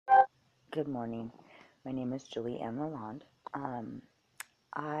Good morning. My name is Julie Ann Lalonde.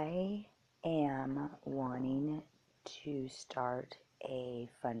 I am wanting to start a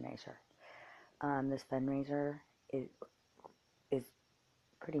fundraiser. This fundraiser is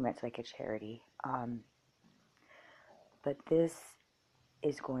pretty much like a charity, but this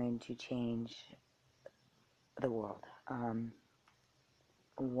is going to change the world,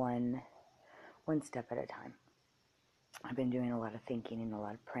 one step at a time. I've been doing a lot of thinking and a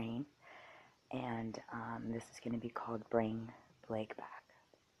lot of praying, and this is going to be called Bring Blake Back.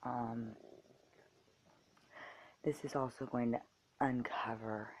 This is also going to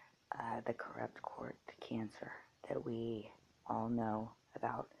uncover the corrupt court cancer that we all know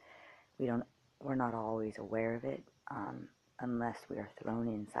about. We're not always aware of it unless we are thrown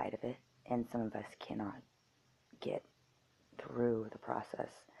inside of it, and some of us cannot get through the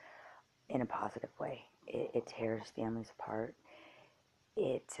process in a positive way. It tears families apart.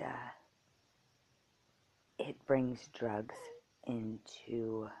 It brings drugs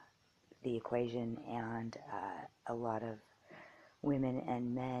into the equation, and a lot of women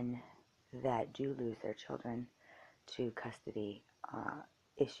and men that do lose their children to custody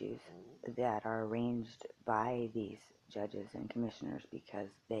issues that are arranged by these judges and commissioners because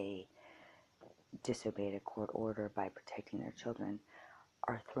they disobeyed a court order by protecting their children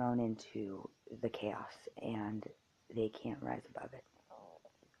are thrown into the chaos, and they can't rise above it.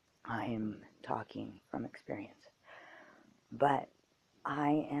 I am talking from experience, but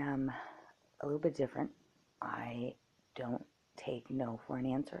I am a little bit different. I don't take no for an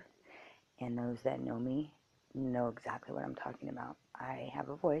answer, and those that know me know exactly what I'm talking about. I have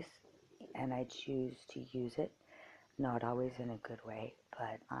a voice, and I choose to use it, not always in a good way,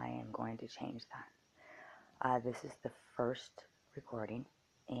 but I am going to change that. This is the first recording,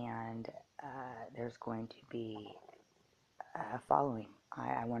 and there's going to be a following.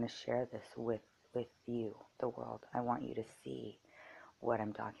 I want to share this with you, the world. I want you to see what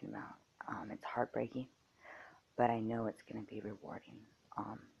I'm talking about. It's heartbreaking, but I know it's going to be rewarding.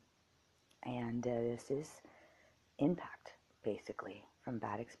 And this is impact, basically, from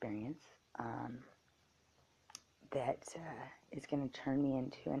bad experience that is going to turn me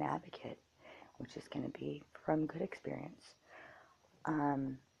into an advocate, which is going to be from good experience.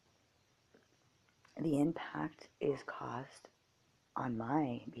 The impact is caused on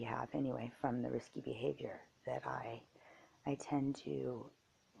my behalf anyway from the risky behavior that I tend to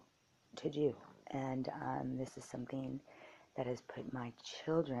do, and this is something that has put my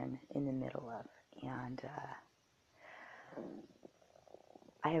children in the middle of, and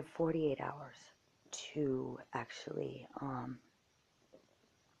I have 48 hours to actually come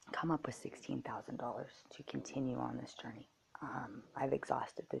up with $16,000 to continue on this journey. I've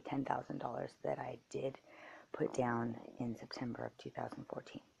exhausted the $10,000 that I did put down in September of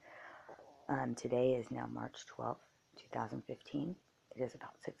 2014. Today is now March 12th, 2015. It is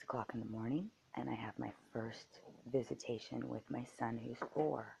about 6 o'clock in the morning, and I have my first visitation with my son, who's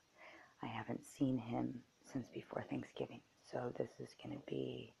 4. I haven't seen him since before Thanksgiving, so this is going to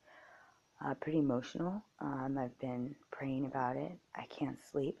be pretty emotional. I've been praying about it. I can't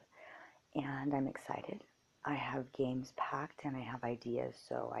sleep, and I'm excited. I have games packed, and I have ideas,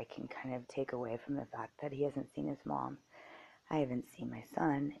 so I can kind of take away from the fact that he hasn't seen his mom. I haven't seen my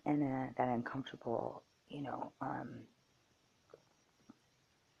son, and that uncomfortable,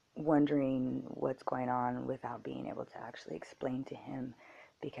 wondering what's going on without being able to actually explain to him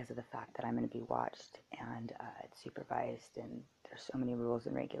because of the fact that I'm going to be watched and it's supervised, and there's so many rules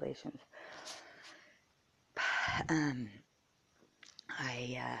and regulations. I'm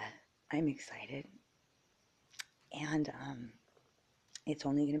excited, and it's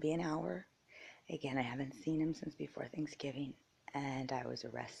only going to be an hour. Again, I haven't seen him since before Thanksgiving, and I was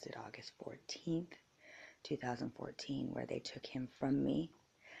arrested August 14th, 2014, where they took him from me,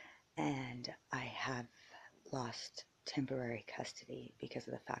 and I have lost temporary custody because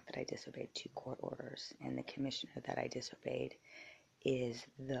of the fact that I disobeyed 2 court orders, and the commissioner that I disobeyed is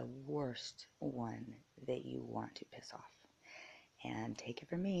the worst one that you want to piss off. And take it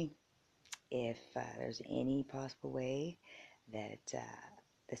from me, if there's any possible way that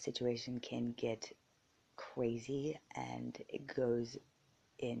the situation can get crazy and it goes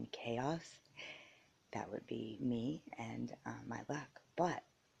in chaos, that would be me and my luck. But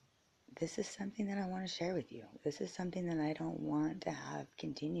this is something that I want to share with you. This is something that I don't want to have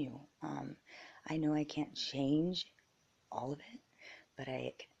continue. I know I can't change all of it, but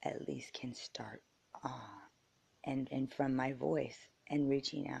I at least can start. And from my voice and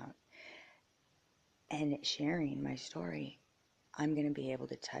reaching out and sharing my story, I'm going to be able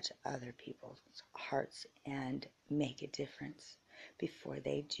to touch other people's hearts and make a difference. before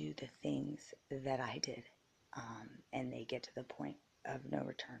they do the things that I did, and they get to the point of no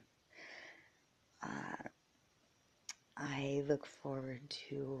return. I look forward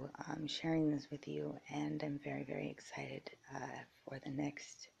to sharing this with you, and I'm very, very excited for the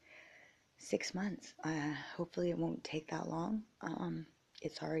next 6 months. Hopefully it won't take that long.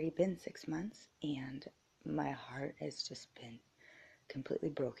 It's already been 6 months, and my heart has just been completely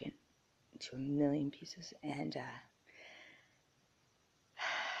broken to a million pieces, and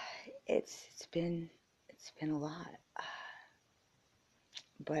it's been a lot,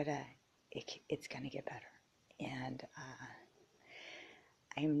 but it's gonna get better, and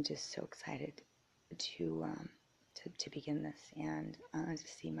I'm just so excited to begin this, and to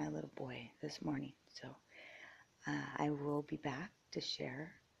see my little boy this morning. So I will be back to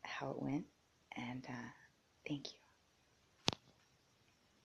share how it went, and thank you.